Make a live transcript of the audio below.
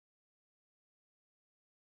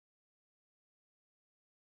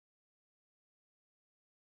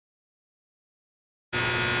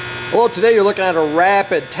Hello, today you're looking at a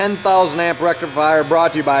rapid 10,000 amp rectifier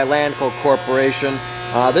brought to you by Lanco Corporation.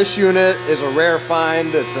 This unit is a rare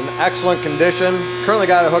find. It's in excellent condition. Currently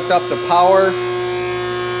got it hooked up to power,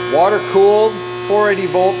 water cooled, 480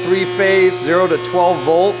 volt, 3-phase, 0 to 12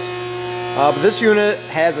 volts. But this unit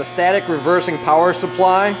has a static reversing power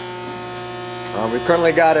supply. We've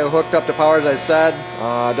currently got it hooked up to power, as I said.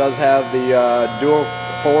 It does have the dual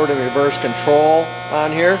forward and reverse control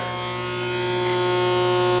on here.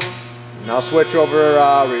 Now switch over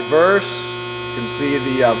reverse. You can see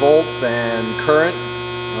the volts and current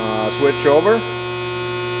switch over.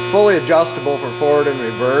 Fully adjustable for forward and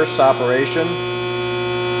reverse operation.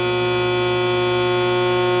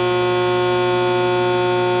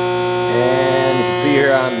 And you can see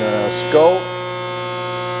here on the scope,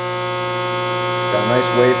 got a nice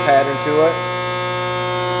wave pattern to it.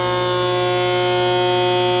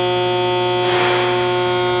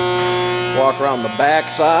 Walk around the back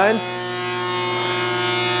side.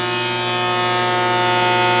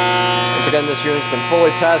 Again, this unit's been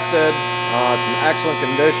fully tested. It's in excellent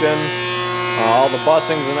condition. All the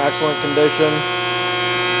bussing's in excellent condition.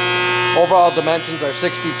 Overall dimensions are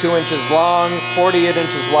 62 inches long, 48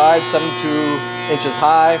 inches wide, 72 inches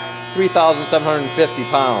high, 3,750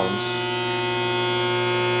 pounds.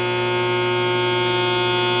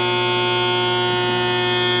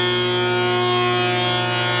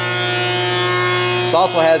 It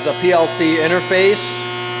also has a PLC interface.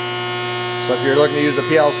 So if you're looking to use a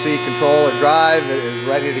PLC control or drive, it is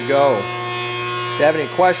ready to go. If you have any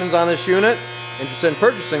questions on this unit, interested in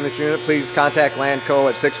purchasing this unit, please contact Lanco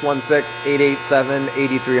at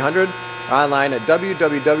 616-887-8300 or online at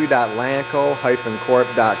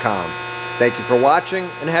www.lanco-corp.com. Thank you for watching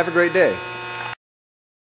and have a great day.